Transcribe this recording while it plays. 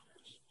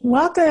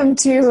Welcome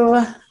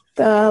to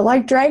the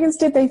Like Dragons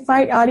Did They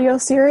Fight audio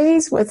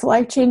series with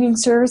Life Changing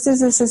Services.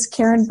 This is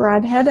Karen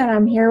Broadhead, and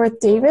I'm here with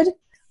David.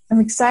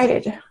 I'm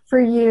excited for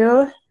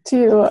you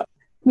to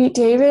meet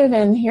David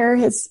and hear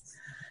his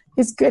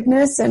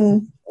goodness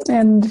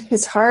and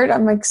his heart.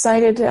 I'm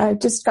excited. I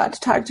just got to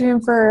talk to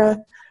him for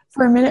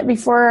a minute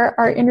before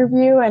our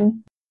interview,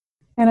 and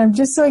I'm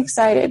just so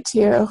excited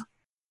to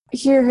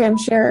hear him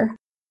share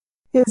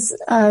his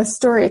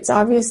story. It's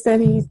obvious that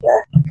he's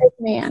a good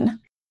man.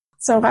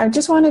 So I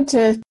just wanted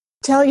to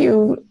tell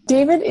you,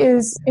 David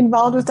is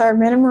involved with our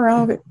Men in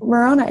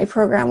Moroni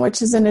program,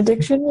 which is an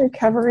addiction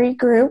recovery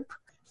group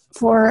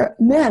for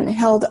men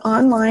held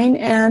online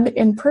and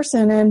in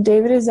person. And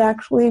David is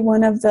actually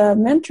one of the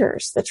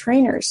mentors, the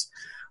trainers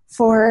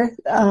for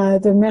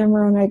the Men in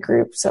Moroni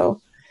group.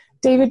 So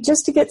David,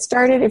 just to get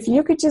started, if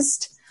you could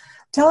just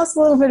tell us a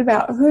little bit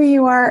about who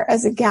you are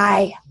as a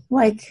guy.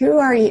 Like, who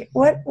are you?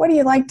 What do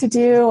you like to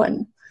do?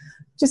 And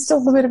just a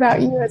little bit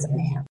about you as a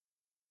man.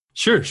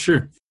 Sure.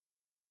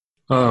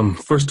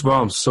 First of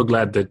all, I'm so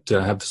glad that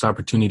I have this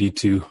opportunity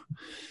to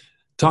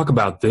talk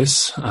about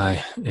this.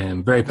 I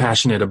am very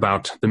passionate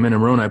about the Men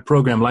in Moroni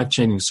program,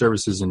 life-changing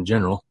services in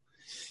general,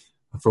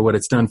 for what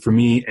it's done for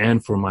me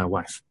and for my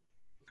wife.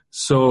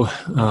 So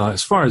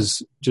as far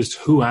as just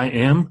who I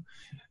am,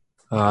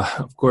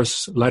 of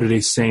course, Latter-day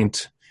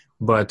Saint,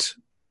 but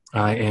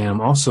I am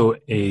also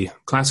a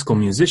classical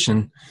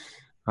musician.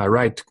 I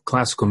write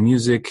classical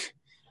music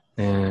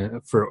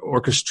for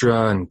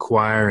orchestra and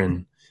choir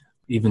and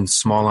even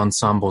small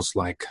ensembles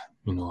like,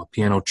 a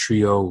piano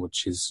trio,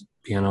 which is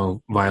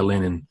piano,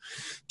 violin, and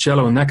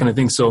cello and that kind of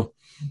thing. So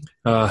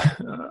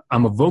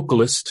I'm a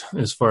vocalist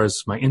as far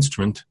as my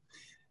instrument,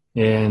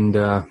 and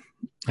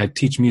I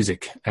teach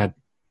music at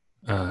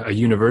a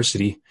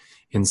university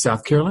in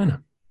South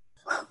Carolina.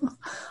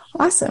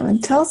 Awesome.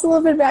 And tell us a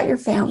little bit about your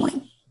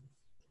family.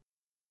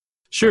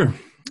 Sure.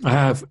 I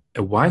have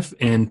a wife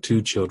and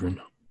 2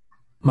 children.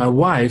 My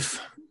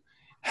wife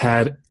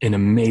had an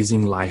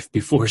amazing life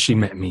before she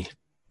met me.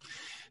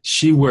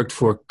 She worked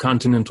for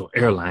Continental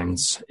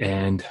Airlines,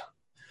 and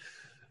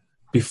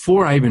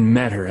before I even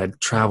met her, had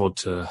traveled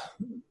to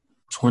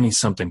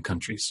 20-something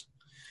countries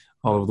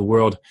all over the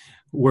world,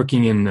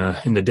 working in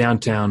the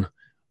downtown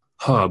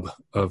hub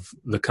of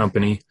the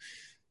company.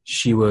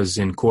 She was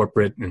in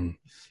corporate and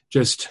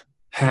just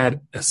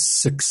had a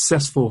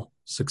successful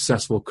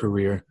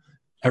career.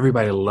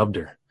 Everybody loved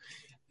her.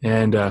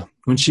 And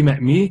when she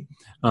met me,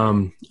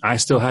 I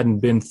still hadn't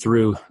been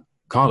through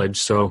college,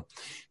 so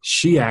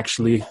she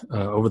actually,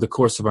 over the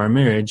course of our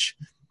marriage,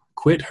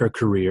 quit her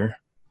career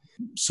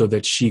so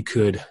that she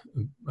could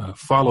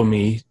follow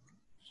me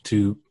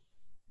to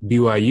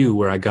BYU,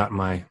 where I got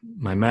my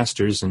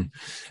master's, and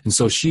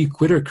so she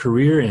quit her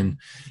career,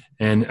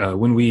 and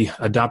when we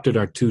adopted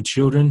our 2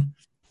 children,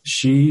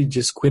 she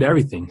just quit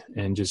everything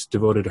and just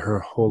devoted her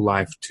whole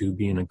life to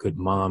being a good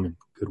mom and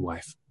good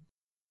wife.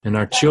 And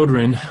our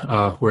children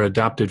were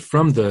adopted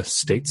from the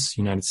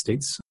United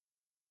States.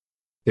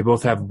 They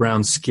both have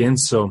brown skin,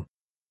 so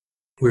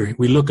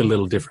we look a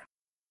little different.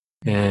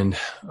 And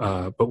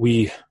but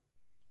we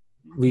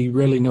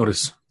rarely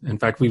notice. In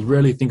fact, we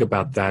rarely think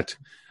about that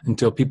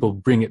until people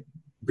bring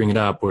it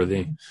up, or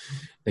they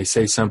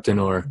say something,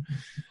 or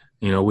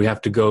we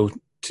have to go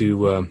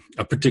to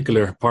a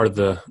particular part of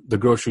the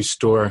grocery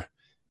store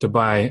to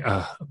buy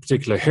a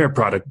particular hair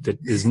product that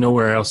is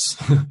nowhere else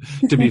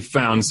to be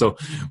found. So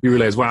we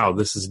realize, wow,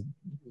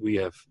 we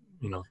have,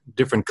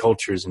 different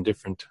cultures and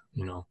different,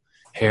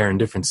 hair and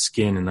different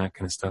skin and that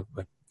kind of stuff.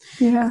 But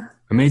yeah,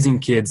 amazing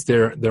kids.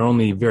 They're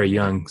only very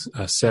young,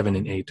 7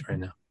 and 8 right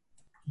now.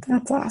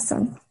 That's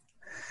awesome.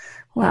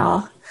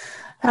 Well,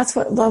 that's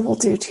what love will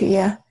do to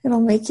you. It'll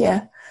make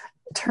you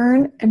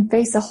turn and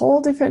face a whole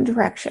different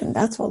direction.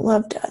 That's what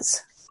love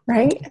does,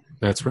 right?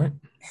 That's right.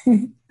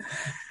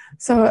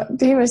 So,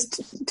 David,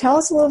 tell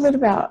us a little bit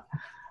about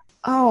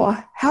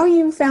how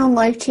you found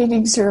Life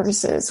Changing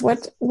Services.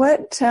 What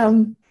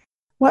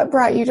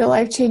brought you to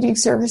Life Changing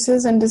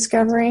Services, and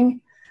discovering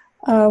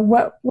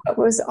what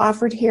was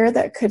offered here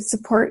that could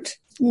support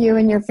you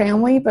and your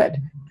family. But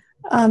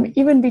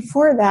even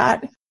before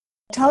that,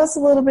 tell us a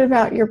little bit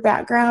about your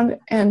background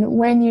and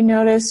when you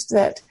noticed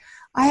that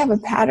I have a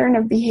pattern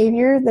of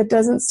behavior that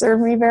doesn't serve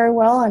me very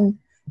well, and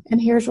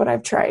here's what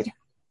I've tried.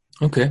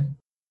 Okay.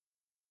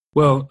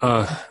 Well,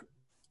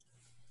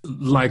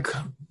 like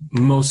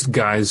most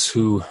guys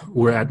who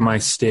were at my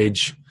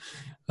stage,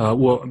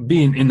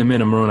 being in the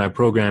Men in Moroni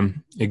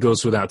program, it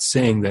goes without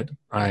saying that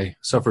I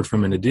suffered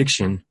from an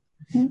addiction,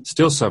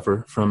 still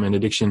suffer from an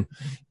addiction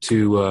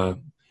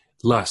to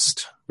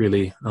lust,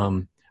 really,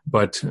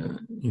 but,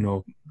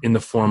 in the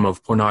form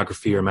of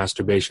pornography or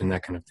masturbation,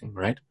 that kind of thing,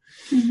 right?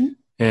 Mm-hmm.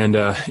 And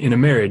in a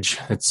marriage,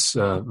 it's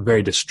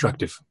very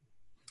destructive.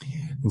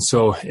 And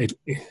so it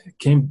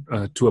came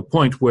to a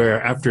point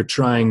where, after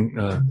trying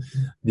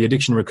the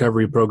addiction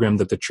recovery program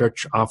that the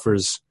church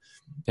offers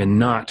and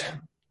not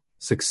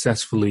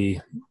successfully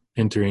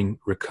entering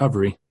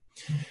recovery,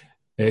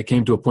 it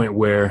came to a point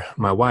where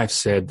my wife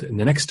said, the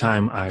next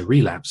time I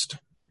relapsed,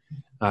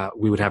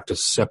 we would have to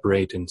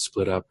separate and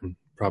split up and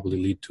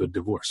probably lead to a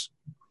divorce.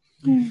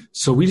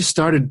 So we just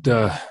started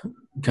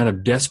kind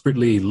of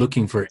desperately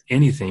looking for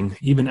anything,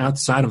 even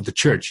outside of the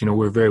church.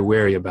 We're very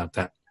wary about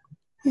that,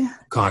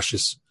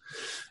 cautious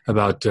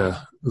about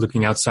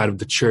looking outside of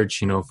the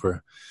church,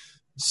 for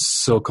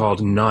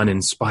so-called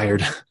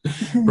non-inspired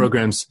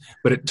programs.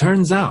 But it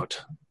turns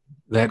out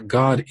that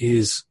God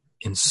is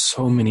in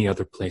so many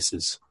other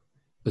places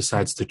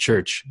besides the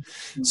church.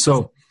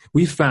 So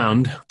we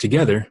found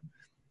together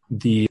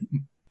the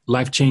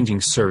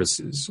life-changing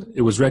services.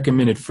 It was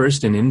recommended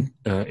first in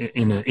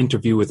an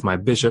interview with my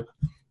bishop.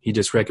 He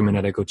just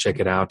recommended I go check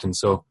it out. And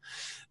so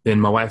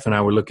then my wife and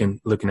I were looking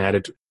at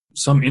it.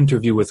 Some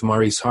interview with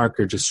Maurice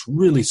Harker just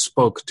really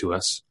spoke to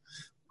us.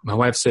 My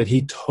wife said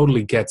he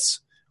totally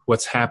gets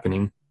what's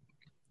happening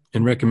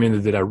and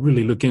recommended that I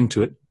really look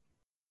into it.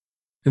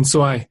 And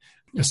so I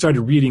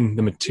started reading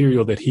the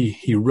material that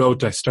he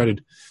wrote. I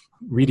started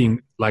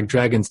reading Like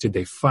Dragons Did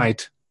They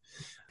Fight,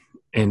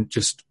 and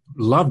just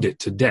loved it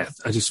to death.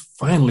 I just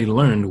finally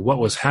learned what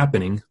was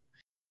happening,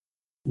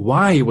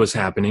 why it was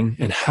happening,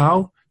 and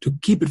how to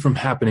keep it from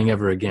happening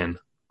ever again.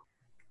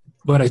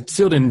 But I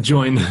still didn't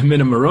join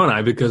Men of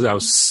Moroni because I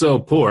was so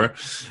poor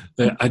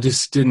that I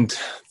just didn't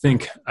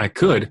think I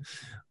could.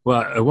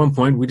 Well, at one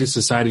point, we just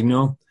decided,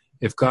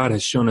 if God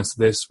has shown us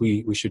this,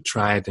 we should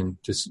try it and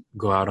just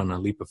go out on a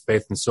leap of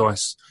faith. And so I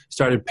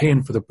started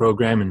paying for the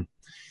program, and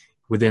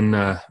within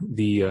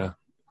the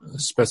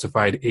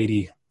specified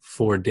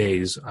 84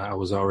 days, I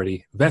was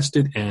already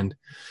vested and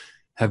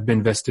have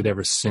been vested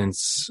ever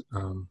since.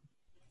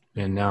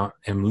 And now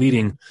am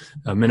leading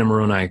a Men of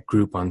Moroni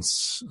group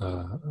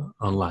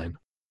online.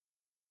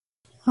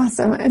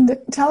 Awesome. And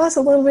tell us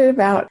a little bit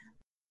about,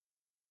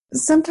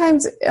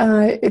 sometimes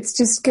it's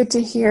just good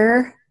to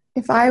hear.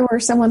 If I were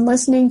someone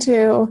listening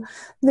to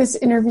this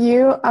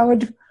interview, I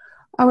would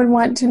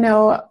want to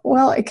know,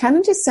 well, it kind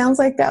of just sounds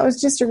like that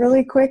was just a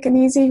really quick and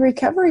easy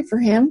recovery for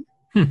him.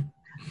 Do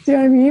you know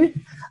what I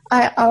mean?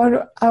 I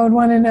would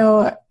want to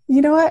know,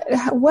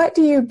 what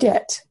do you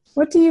get?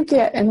 What do you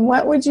get? And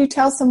what would you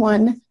tell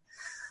someone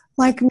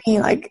like me?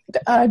 Like,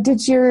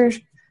 did you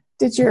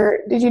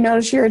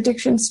notice your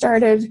addiction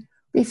started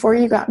before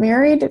you got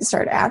married? Did it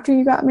start after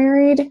you got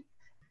married?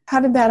 How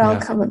did that all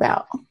come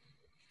about?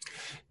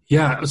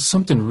 Yeah, it was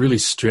something really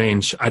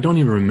strange. I don't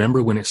even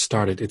remember when it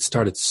started. It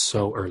started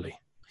so early,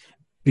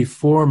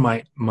 before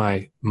my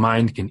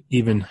mind can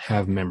even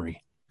have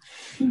memory.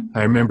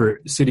 I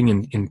remember sitting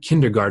in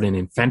kindergarten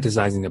and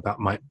fantasizing about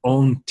my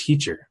own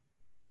teacher.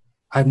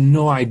 I have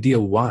no idea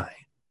why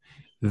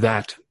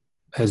that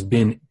has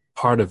been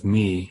part of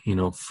me,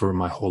 for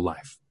my whole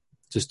life.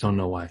 Just don't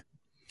know why.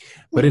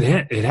 But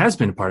it has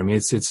been a part of me.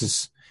 It's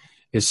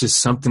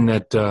just something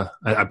that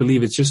I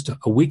believe it's just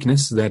a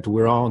weakness that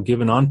we're all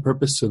given on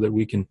purpose so that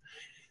we can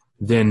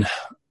then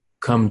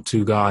come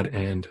to God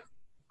and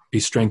be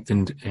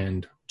strengthened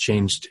and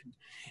changed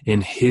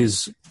in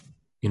His,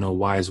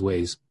 wise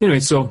ways. Anyway,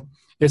 so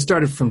it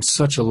started from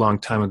such a long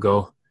time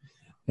ago.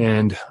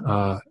 And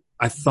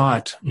I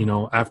thought,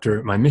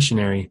 after my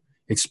missionary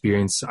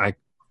experience, I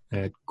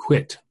had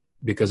quit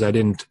because I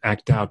didn't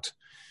act out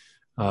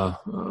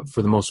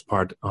for the most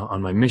part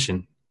on my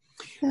mission.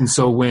 And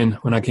so when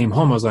I came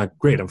home, I was like,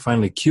 great, I'm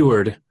finally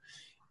cured.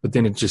 But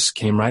then it just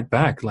came right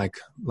back like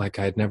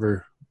I'd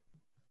never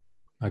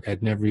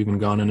even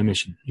gone on a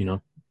mission,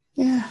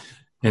 Yeah.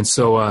 And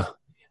so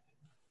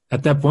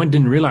at that point,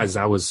 didn't realize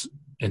I was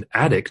an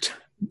addict.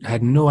 I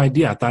had no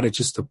idea. I thought it's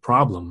just a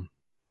problem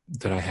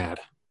that I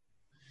had.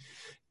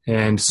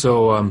 And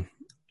so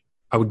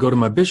I would go to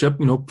my bishop,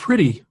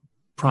 pretty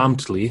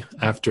promptly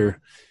after,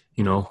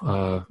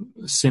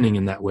 sinning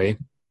in that way.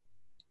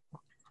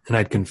 And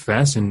I'd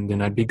confess, and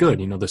then I'd be good.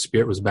 The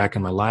Spirit was back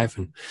in my life.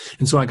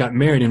 And so I got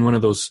married in one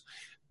of those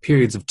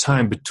periods of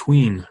time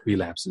between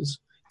relapses,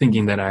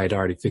 thinking that I had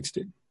already fixed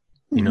it,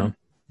 And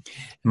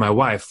my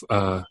wife,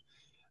 I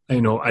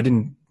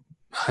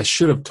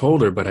should have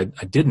told her, but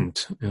I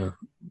didn't,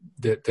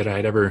 that I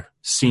had ever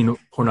seen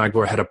pornography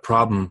or had a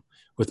problem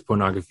with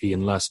pornography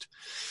and lust,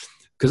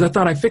 because I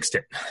thought I fixed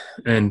it.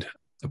 And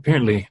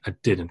apparently I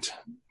didn't,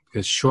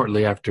 because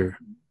shortly after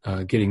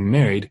getting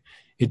married,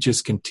 it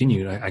just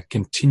continued. I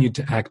continued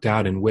to act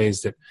out in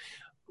ways that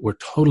were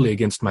totally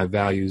against my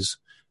values,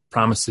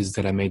 promises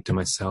that I made to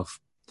myself.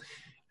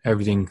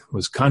 Everything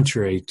was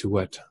contrary to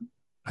what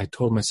I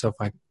told myself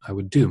I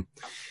would do.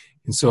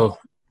 And so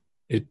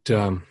it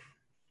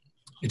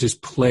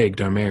just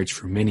plagued our marriage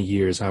for many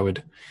years. I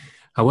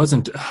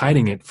wasn't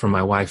hiding it from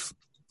my wife,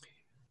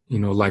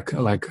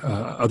 like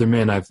other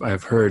men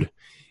I've heard.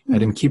 I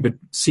didn't keep it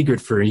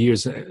secret for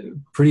years.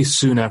 Pretty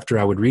soon after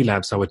I would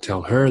relapse, I would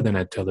tell her, then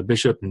I'd tell the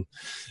bishop, and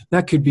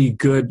that could be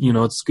good.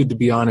 It's good to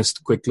be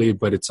honest quickly,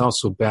 but it's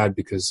also bad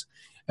because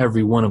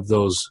every one of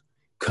those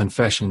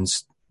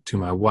confessions to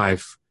my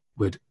wife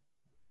would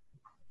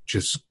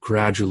just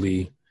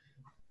gradually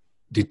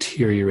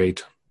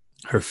deteriorate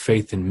her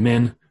faith in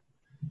men,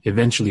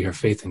 eventually her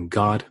faith in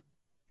God.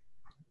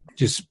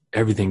 Just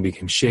everything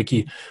became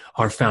shaky.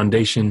 Our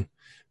foundation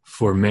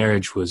for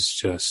marriage was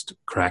just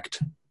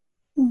cracked.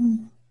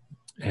 Mm-hmm.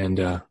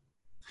 And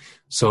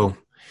so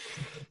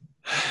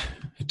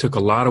it took a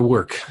lot of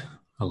work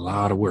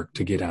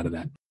to get out of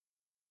that.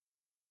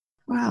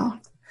 Wow.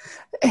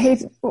 Hey,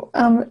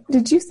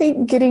 did you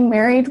think getting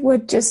married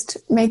would just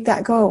make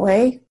that go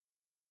away?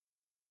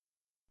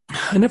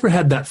 I never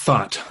had that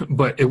thought,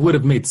 but it would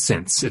have made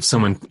sense if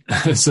someone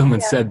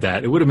said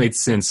that. It would have made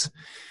sense,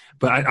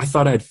 but I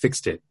thought I had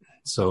fixed it.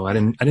 So I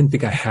didn't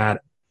think I had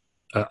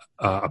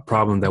a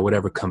problem that would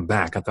ever come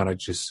back. I thought I'd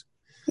just,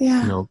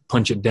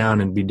 punch it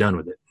down and be done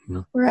with it.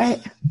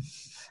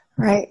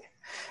 Right.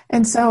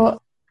 And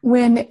so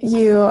when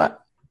you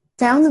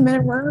found the Men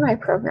of Moroni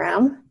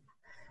program,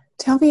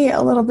 tell me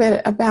a little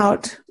bit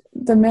about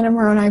the Men of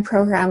Moroni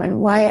program and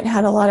why it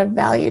had a lot of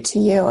value to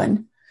you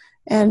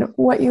and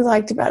what you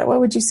liked about it. What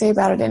would you say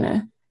about it in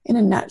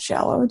a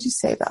nutshell? What would you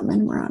say about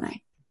Men of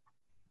Moroni?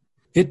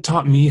 It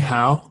taught me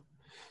how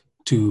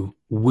to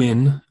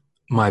win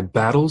my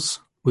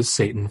battles with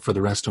Satan for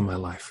the rest of my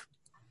life.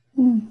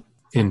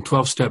 In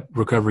 12-step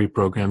recovery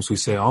programs, we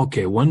say,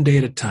 okay, one day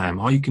at a time.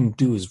 All you can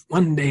do is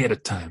one day at a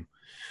time.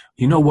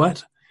 You know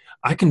what?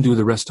 I can do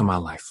the rest of my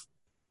life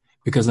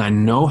because I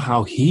know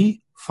how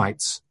he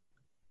fights.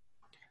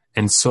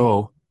 And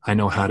so I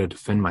know how to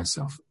defend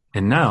myself.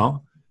 And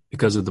now,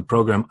 because of the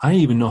program, I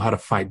even know how to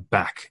fight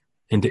back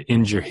and to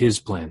injure his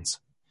plans.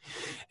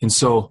 And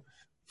so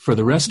for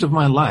the rest of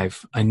my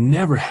life, I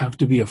never have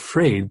to be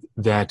afraid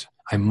that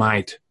I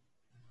might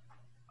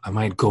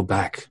go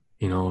back,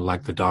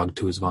 like the dog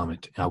to his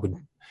vomit.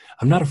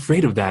 I'm not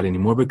afraid of that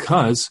anymore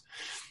because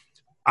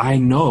I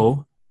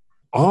know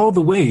all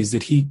the ways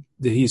that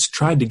he's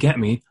tried to get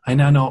me. I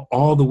now know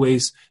all the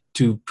ways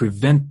to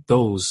prevent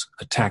those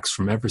attacks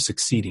from ever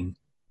succeeding.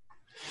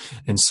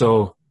 And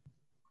so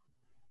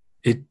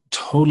it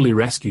totally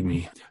rescued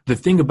me. The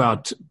thing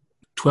about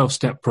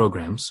 12-step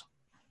programs,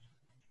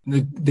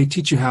 they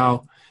teach you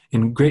how,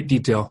 in great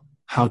detail,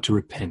 how to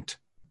repent.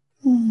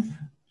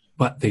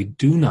 But they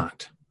do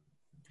not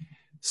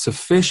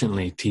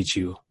sufficiently teach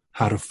you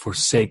how to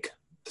forsake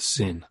the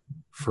sin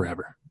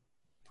forever.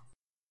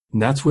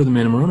 And that's where the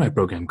Men of Moroni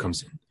program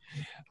comes in.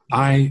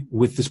 I,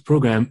 with this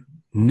program,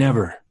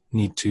 never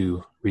need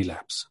to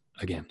relapse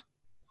again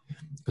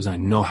because I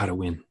know how to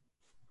win.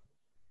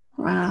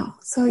 Wow.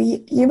 So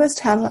you must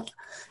have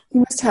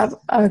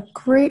a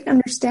great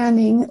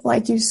understanding,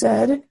 like you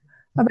said,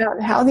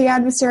 about how the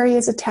adversary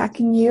is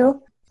attacking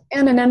you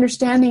and an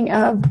understanding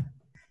of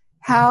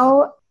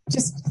how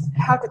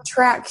to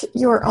track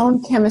your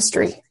own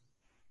chemistry.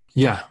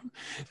 Yeah.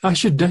 I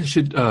should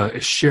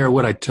share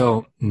what I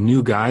tell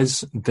new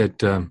guys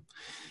that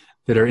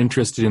are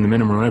interested in the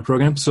Men of Moroni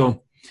program.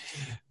 So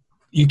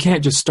you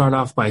can't just start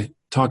off by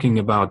talking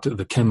about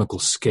the chemical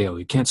scale.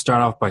 You can't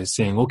start off by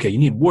saying, okay, you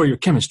need warrior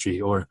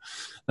chemistry or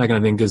that kind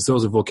of thing, because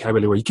those are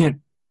vocabulary where you can't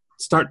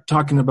start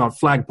talking about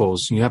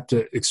flagpoles. You have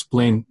to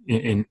explain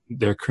in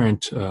their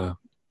current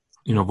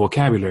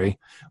vocabulary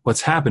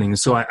what's happening.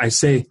 So I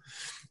say,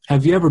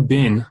 have you ever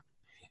been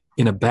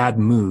in a bad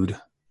mood?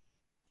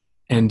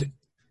 And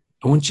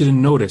I want you to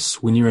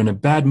notice when you're in a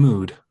bad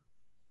mood,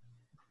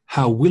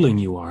 how willing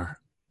you are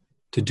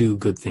to do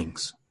good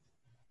things.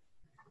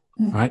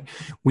 All right?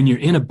 When you're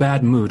in a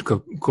bad mood,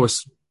 of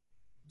course,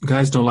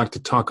 guys don't like to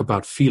talk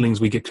about feelings.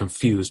 We get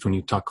confused when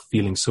you talk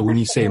feelings. So when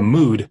you say a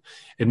mood,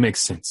 it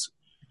makes sense.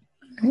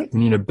 When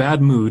you're in a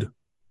bad mood,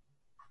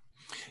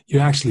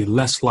 you're actually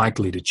less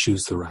likely to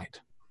choose the right.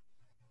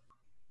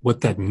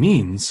 What that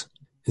means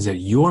is that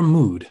your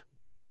mood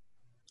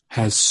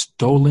has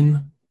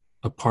stolen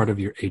a part of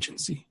your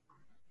agency.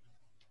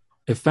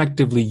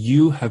 Effectively,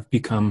 you have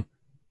become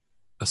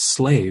a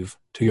slave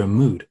to your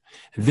mood.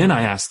 And then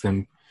I ask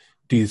them,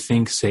 do you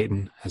think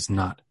Satan has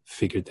not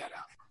figured that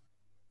out?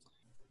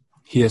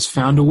 He has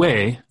found a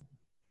way,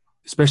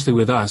 especially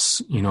with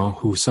us,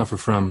 who suffer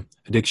from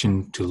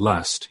addiction to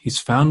lust. He's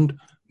found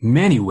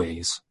many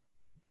ways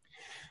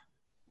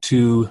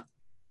to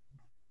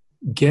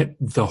get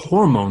the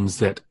hormones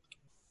that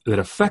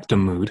affect a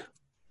mood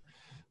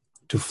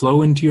to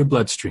flow into your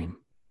bloodstream,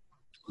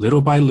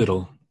 little by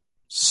little,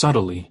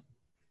 subtly,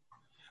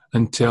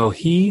 until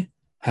he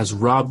has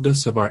robbed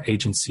us of our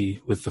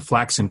agency with the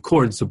flaxen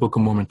cords the Book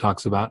of Mormon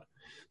talks about,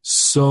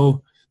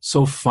 so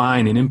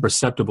fine and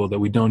imperceptible that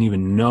we don't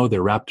even know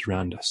they're wrapped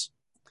around us.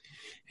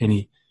 And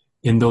he,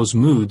 in those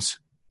moods,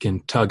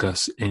 can tug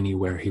us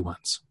anywhere he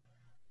wants.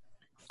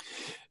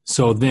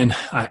 So then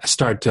I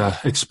start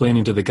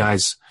explaining to the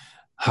guys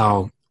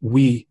how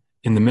we,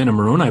 in the Men of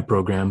Moroni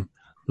program,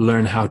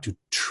 learn how to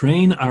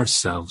train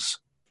ourselves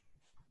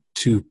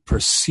to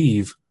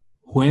perceive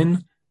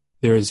when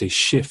there is a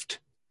shift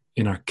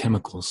in our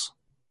chemicals.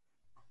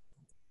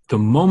 The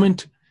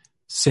moment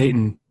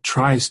Satan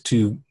tries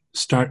to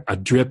start a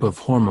drip of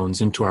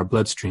hormones into our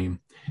bloodstream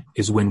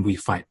is when we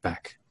fight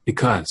back.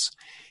 Because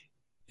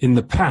in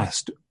the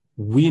past,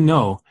 we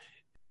know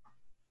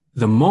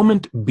the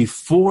moment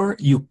before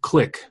you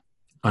click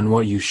on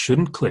what you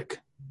shouldn't click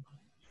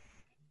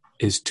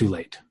is too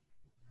late.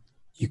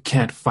 You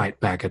can't fight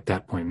back at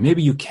that point.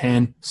 Maybe you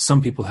can.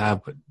 Some people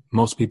have, but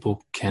most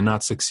people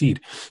cannot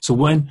succeed. So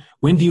when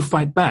do you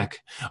fight back?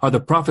 Are the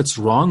prophets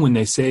wrong when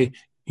they say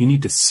you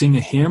need to sing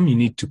a hymn, you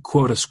need to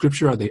quote a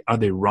scripture? Are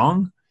they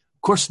wrong?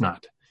 Of course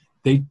not.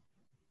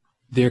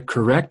 They're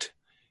correct,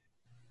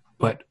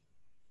 but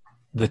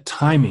the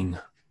timing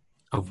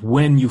of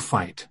when you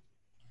fight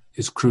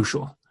is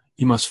crucial.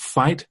 You must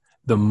fight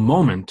the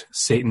moment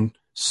Satan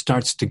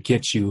starts to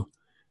get you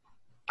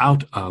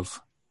out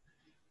of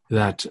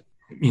that,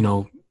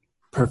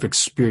 perfect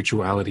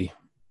spirituality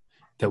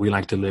that we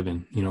like to live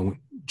in.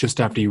 Just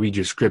after you read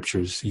your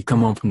scriptures, you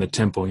come home from the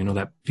temple,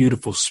 that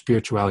beautiful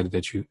spirituality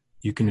that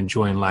you can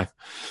enjoy in life.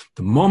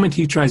 The moment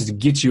he tries to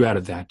get you out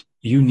of that,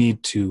 you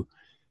need to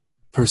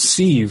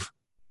perceive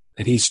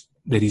that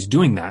he's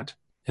doing that,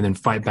 and then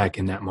fight back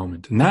in that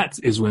moment. And that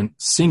is when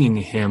singing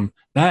a hymn,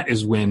 that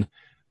is when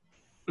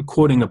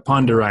quoting a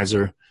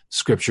ponderizer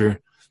scripture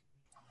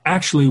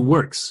actually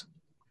works.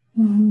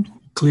 Mm-hmm.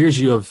 Clears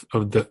you of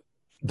the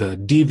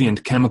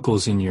deviant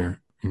chemicals in your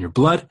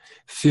blood,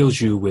 fills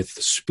you with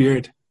the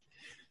Spirit,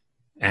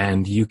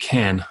 and you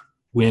can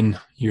win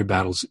your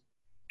battles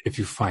if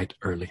you fight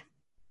early.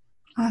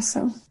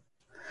 Awesome.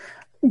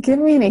 Give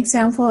me an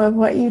example of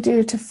what you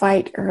do to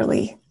fight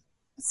early.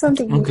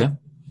 Something. Okay.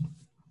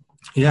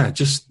 Yeah,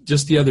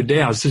 just the other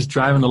day, I was just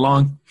driving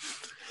along,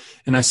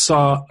 and I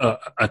saw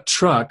a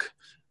truck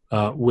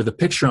with a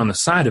picture on the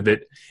side of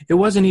it. It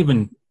wasn't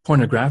even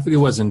pornographic. It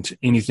wasn't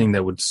anything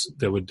that would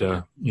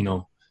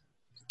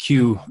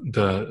cue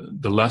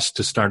the lust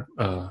to start,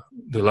 the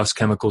lust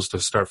chemicals to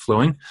start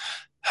flowing.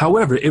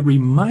 However, it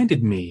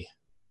reminded me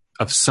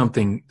of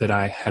something that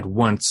I had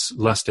once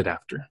lusted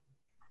after.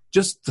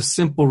 Just the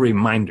simple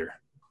reminder,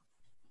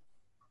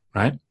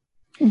 right?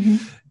 Mm-hmm.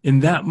 In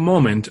that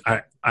moment,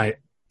 I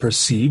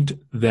perceived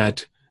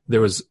that there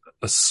was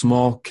a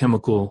small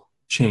chemical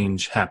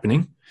change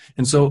happening.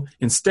 And so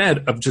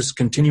instead of just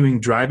continuing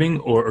driving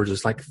or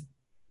just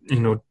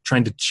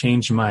trying to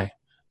change my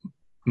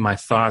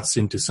thoughts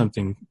into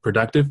something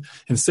productive,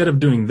 instead of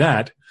doing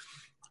that,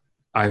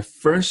 I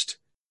first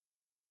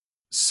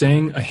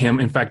sang a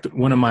hymn. In fact,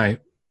 one of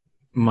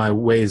my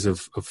ways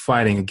of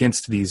fighting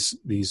against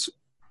these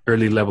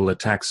early level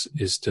attacks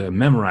is to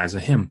memorize a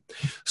hymn.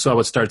 So I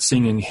would start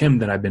singing a hymn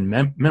that I've been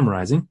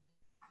memorizing.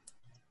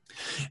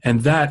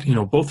 And that,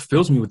 both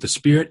fills me with the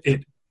Spirit.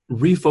 It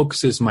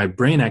refocuses my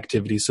brain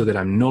activity so that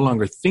I'm no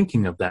longer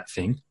thinking of that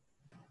thing.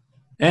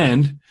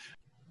 And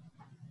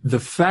the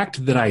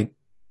fact that I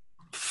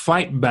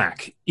fight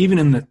back, even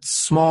in that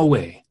small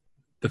way,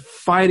 the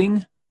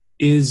fighting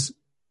is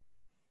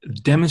a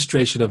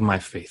demonstration of my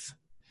faith.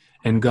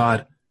 And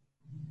God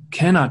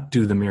cannot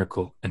do the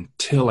miracle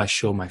until I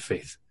show my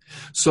faith.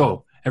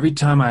 So every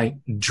time I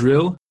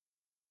drill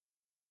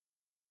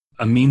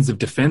a means of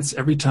defense,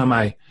 every time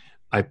I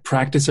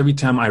practice, every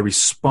time I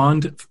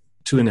respond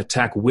to an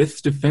attack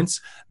with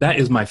defense, that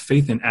is my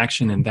faith in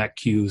action, and that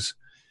cues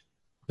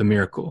the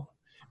miracle,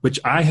 which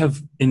I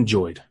have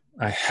enjoyed.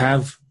 I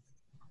have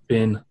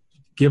been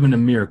given a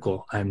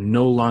miracle. I'm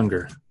no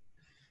longer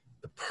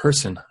the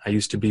person I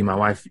used to be. My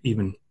wife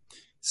even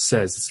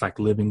says it's like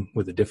living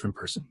with a different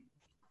person.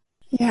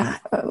 Yeah,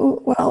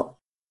 well,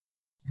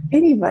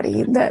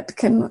 anybody that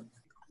can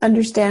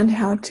understand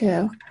how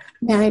to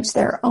manage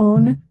their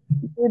own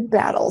good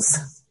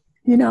battles,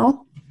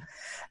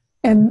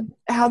 and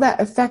how that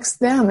affects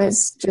them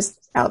is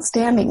just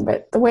outstanding.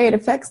 But the way it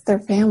affects their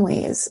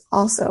family is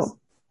also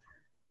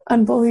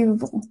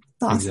unbelievable.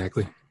 Awesome.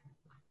 Exactly.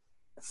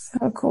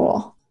 So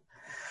cool.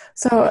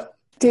 So,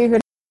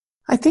 David,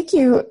 I think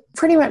you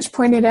pretty much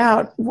pointed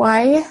out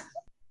why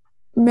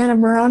Men of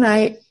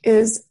Moroni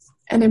is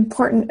an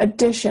important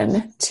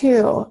addition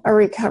to a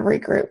recovery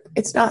group.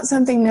 It's not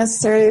something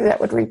necessarily that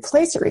would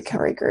replace a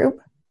recovery group.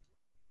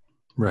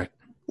 Right.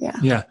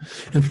 Yeah.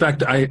 In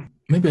fact,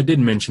 maybe I did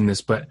mention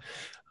this, but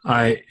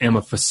I am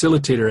a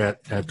facilitator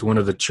at one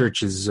of the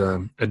church's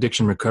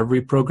addiction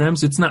recovery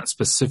programs. It's not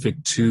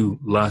specific to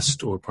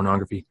lust or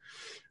pornography,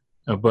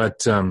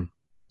 but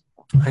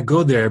I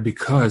go there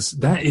because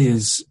that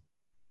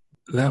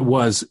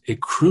was a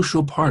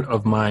crucial part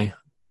of my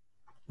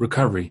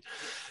recovery.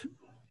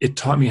 It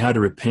taught me how to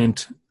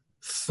repent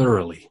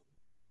thoroughly.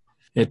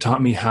 It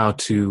taught me how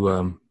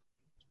to,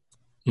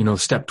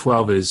 step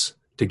 12 is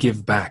to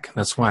give back.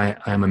 That's why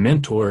I'm a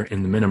mentor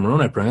in the Men of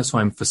Moroni program. That's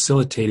why I'm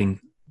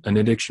facilitating an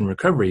addiction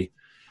recovery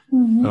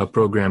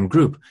program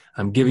group.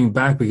 I'm giving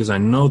back because I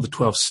know the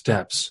 12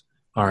 steps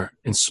are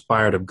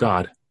inspired of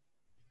God.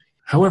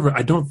 However,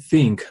 I don't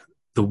think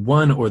the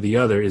one or the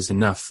other is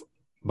enough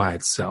by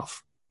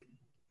itself.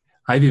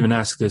 I've even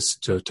asked this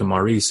to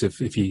Maurice if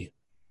he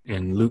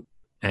and Luke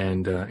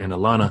and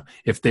Alana,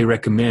 if they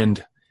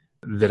recommend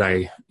that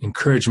I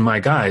encourage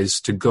my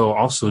guys to go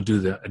also do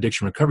the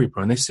addiction recovery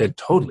program. They said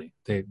totally.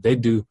 They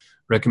do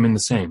recommend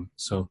the same.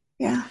 So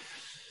yeah,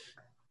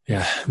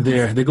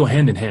 they go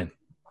hand in hand.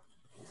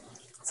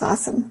 It's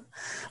awesome.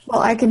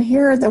 Well, I can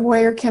hear the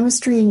warrior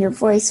chemistry in your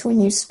voice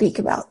when you speak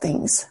about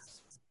things.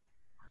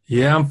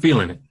 Yeah, I'm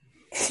feeling it.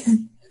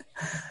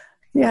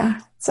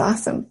 Yeah, it's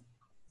awesome.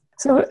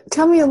 So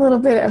tell me a little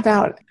bit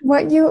about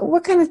what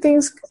kind of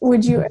things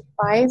would you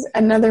advise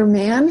another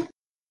man,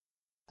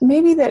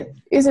 maybe that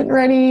isn't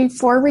ready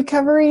for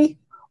recovery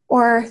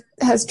or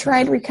has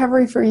tried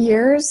recovery for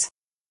years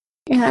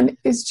and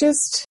is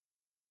just,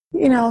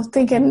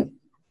 thinking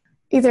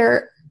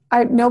either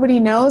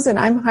nobody knows and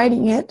I'm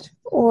hiding it,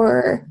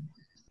 or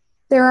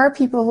there are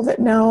people that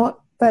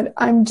know, but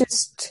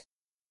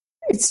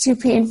it's too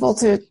painful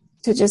to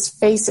just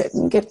face it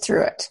and get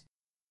through it.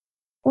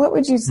 What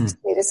would you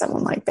say to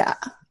someone like that?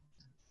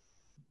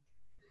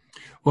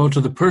 Well,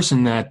 to the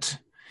person that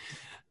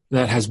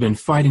has been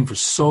fighting for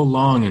so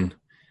long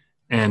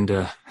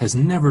and has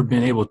never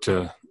been able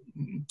to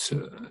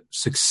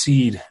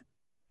succeed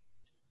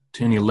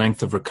to any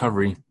length of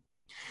recovery,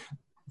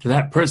 to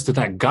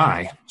that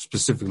guy,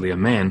 specifically a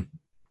man,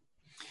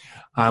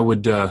 I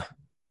would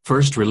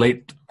first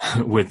relate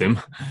with him,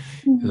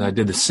 because I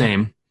did the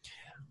same,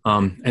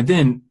 and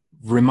then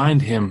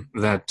remind him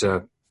that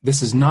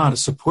this is not a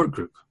support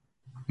group.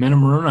 Men of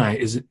Moroni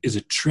is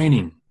a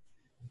training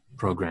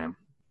program,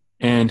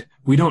 and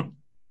we don't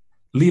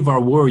leave our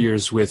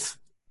warriors with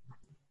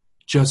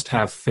just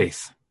have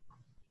faith.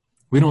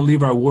 We don't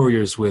leave our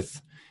warriors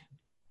with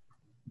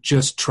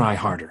just try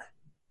harder.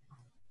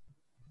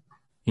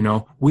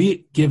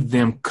 We give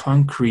them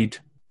concrete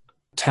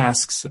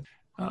tasks,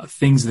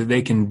 things that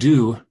they can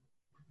do,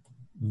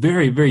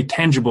 very, very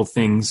tangible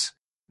things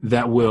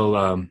that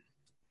will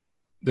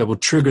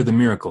trigger the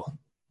miracle.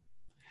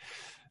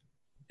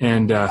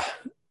 And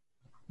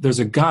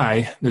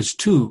there's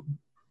two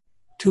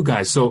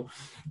guys so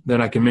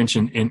that I can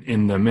mention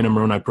in the Men of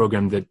Moroni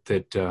program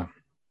that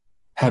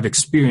have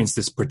experienced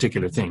this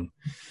particular thing.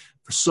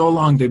 For so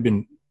long they've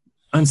been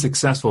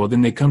unsuccessful.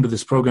 Then they come to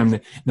this program.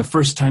 The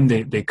first time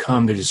they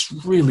come, they're just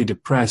really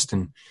depressed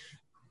and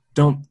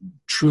don't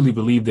truly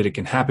believe that it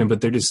can happen,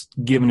 but they're just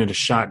giving it a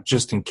shot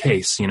just in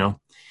case, And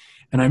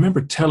I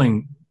remember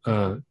telling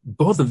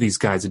both of these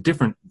guys at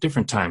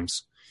different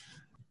times,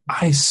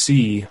 I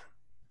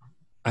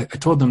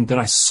told them that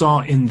I saw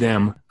in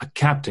them a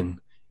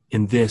captain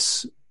in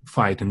this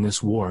fight, in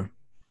this war.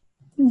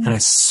 Mm-hmm. And I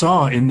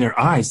saw in their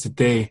eyes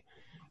that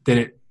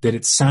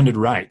it sounded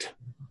right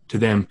to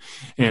them.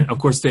 And of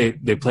course they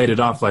played it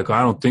off like, oh,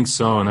 I don't think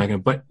so.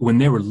 But when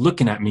they were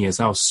looking at me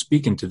as I was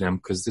speaking to them,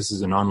 because this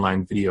is an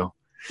online video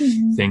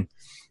thing,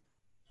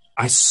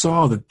 I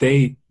saw that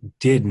they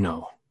did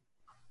know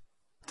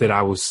that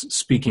I was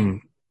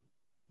speaking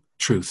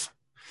truth.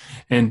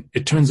 And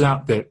it turns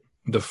out that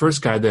the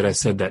first guy that I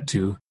said that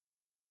to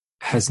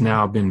has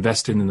now been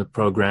vested in the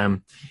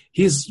program.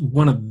 He's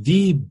one of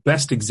the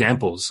best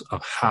examples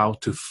of how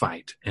to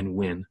fight and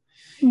win.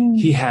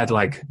 He had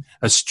like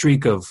a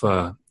streak of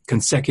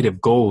consecutive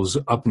goals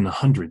up in the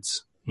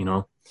hundreds,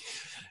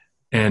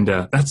 and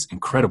that's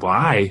incredible.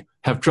 I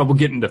have trouble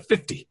getting to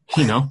 50,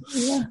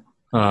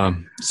 Yeah.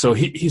 So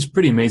he's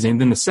pretty amazing.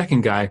 Then the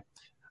second guy,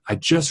 I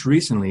just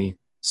recently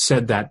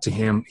said that to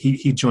him.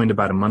 He joined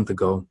about a month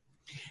ago.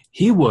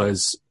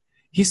 He's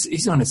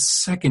on his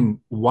second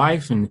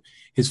wife, and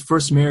his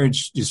first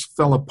marriage just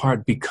fell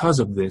apart because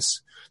of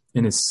this.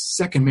 And his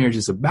second marriage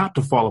is about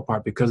to fall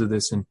apart because of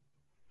this. And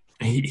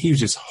he was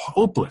just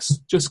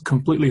hopeless, just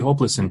completely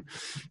hopeless, and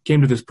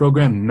came to this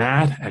program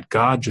mad at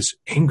God, just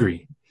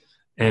angry,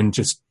 and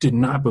just did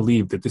not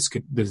believe that this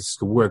could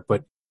work.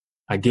 But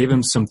I gave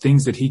him some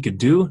things that he could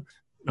do.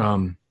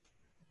 And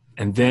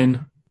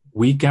then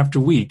week after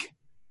week,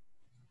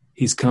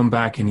 he's come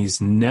back and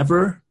he's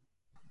never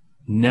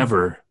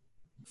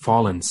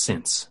fallen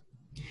since.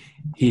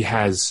 He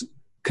has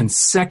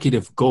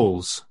consecutive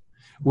goals,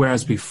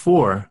 whereas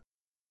before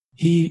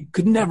he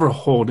could never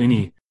hold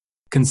any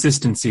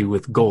consistency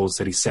with goals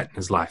that he set in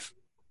his life.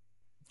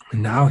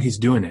 And now he's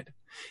doing it.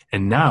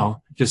 And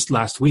now, just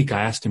last week,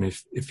 I asked him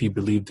if he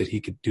believed that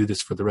he could do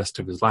this for the rest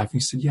of his life. And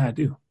he said, yeah, I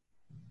do.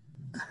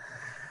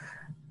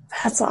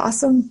 That's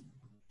awesome.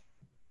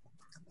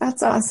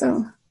 That's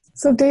awesome.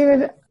 So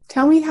David,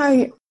 tell me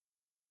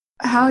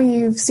how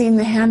you've seen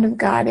the hand of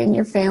God in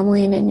your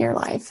family and in your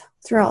life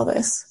through all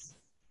this.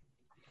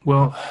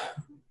 Well,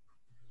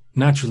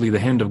 naturally, the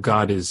hand of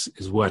God is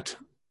what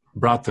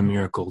brought the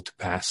miracle to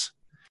pass.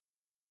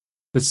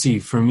 Let's see,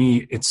 for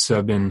me, it's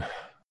been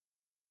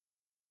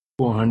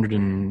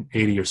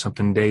 480 or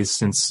something days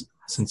since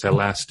I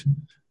last,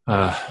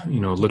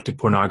 looked at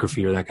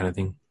pornography or that kind of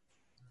thing.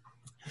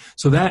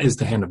 So that is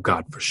the hand of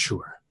God for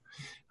sure.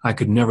 I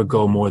could never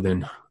go more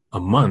than a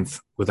month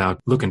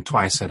without looking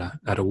twice at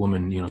a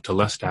woman, to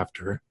lust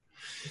after her.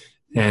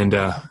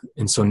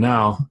 And so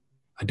now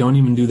I don't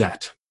even do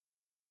that.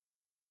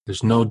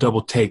 There's no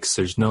double takes.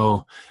 There's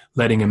no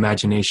letting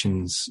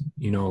imaginations,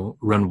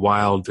 run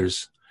wild.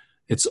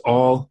 It's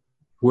all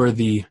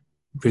worthy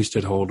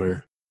priesthood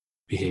holder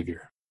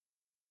behavior.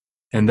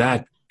 And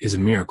that is a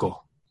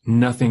miracle.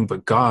 Nothing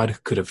but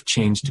God could have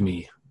changed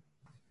me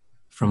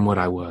from what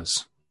I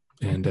was.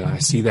 And I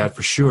see that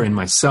for sure in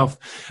myself.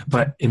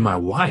 But in my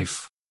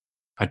wife,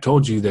 I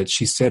told you that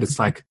she said it's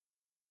like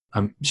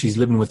she's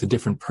living with a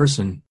different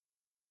person.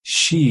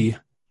 She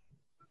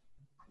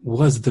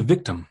was the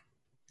victim.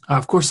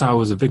 Of course, I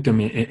was a victim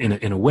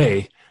in a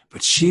way,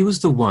 but she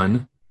was the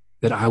one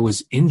that I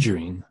was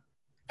injuring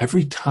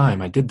every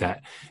time I did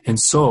that. And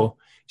so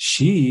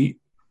she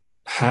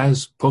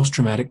has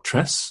post-traumatic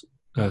stress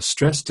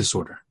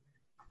disorder.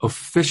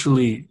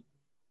 Officially,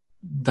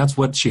 that's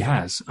what she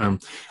has.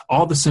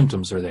 All the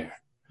symptoms are there.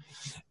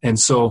 And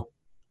so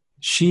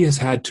she has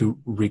had to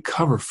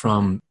recover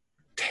from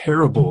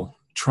terrible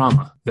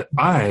trauma that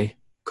I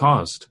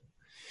caused.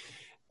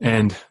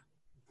 And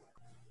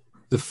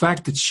the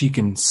fact that she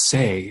can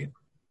say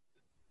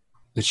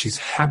that she's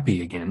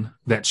happy again,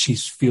 that she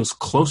feels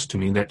close to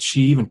me, that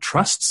she even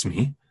trusts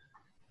me,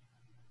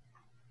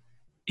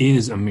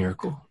 is a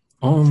miracle.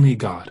 Only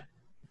God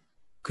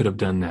could have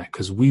done that,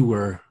 because we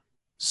were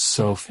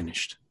so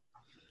finished.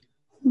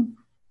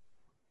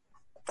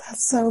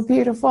 That's so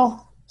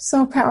beautiful,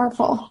 so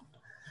powerful.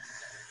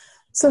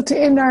 So to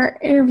end our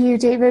interview,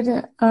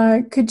 David,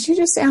 could you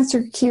just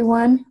answer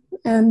Q1?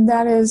 And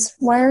that is,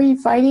 why are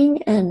you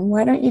fighting, and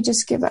why don't you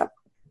just give up?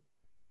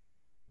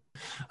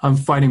 I'm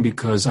fighting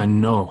because I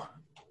know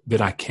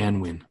that I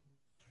can win.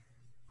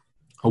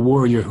 A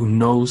warrior who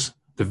knows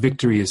the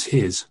victory is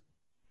his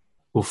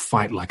will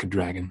fight like a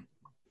dragon.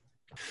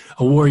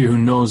 A warrior who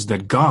knows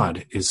that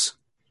God is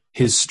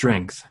his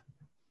strength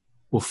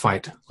will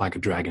fight like a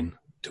dragon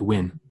to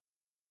win.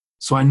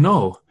 So I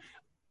know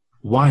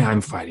why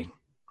I'm fighting.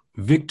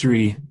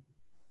 Victory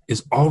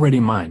is already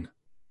mine.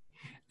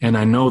 And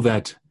I know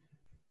that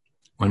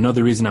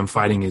another reason I'm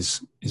fighting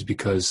is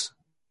because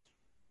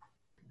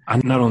I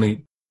not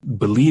only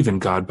believe in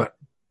God, but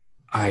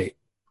I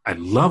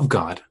love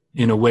God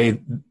in a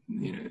way,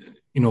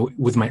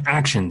 with my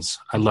actions,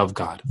 I love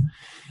God.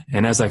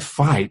 And as I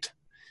fight,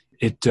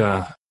 it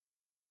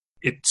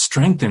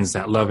strengthens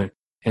that love.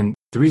 And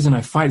the reason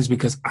I fight is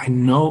because I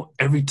know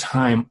every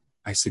time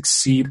I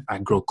succeed, I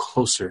grow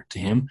closer to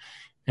him.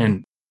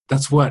 And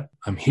that's what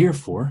I'm here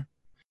for.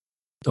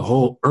 The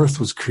whole earth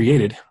was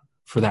created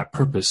for that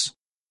purpose.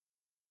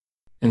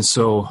 And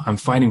so I'm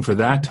fighting for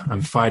that.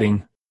 I'm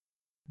fighting,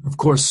 of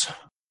course,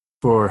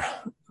 for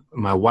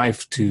my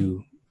wife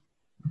to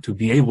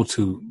be able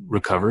to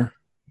recover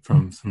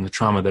from the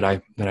trauma that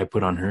I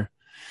put on her.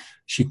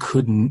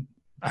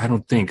 I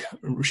don't think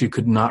she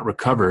could not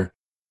recover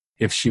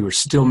if she were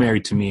still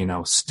married to me and I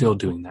was still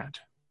doing that.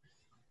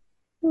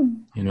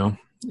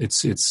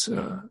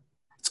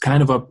 It's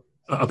kind of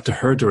up to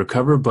her to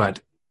recover,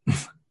 but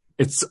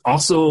it's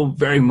also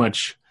very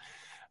much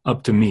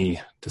up to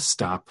me to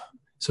stop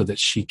so that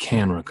she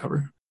can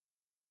recover.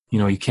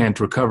 You can't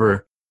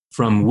recover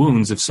from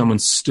wounds if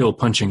someone's still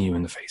punching you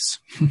in the face.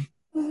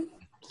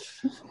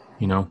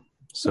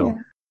 So. Yeah.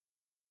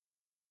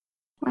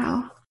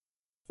 Wow.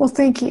 Well,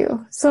 thank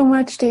you so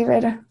much,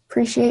 David.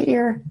 Appreciate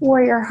your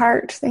warrior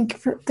heart. Thank you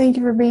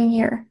for being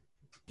here.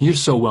 You're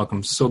so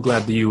welcome. So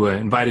glad that you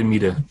invited me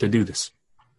to do this.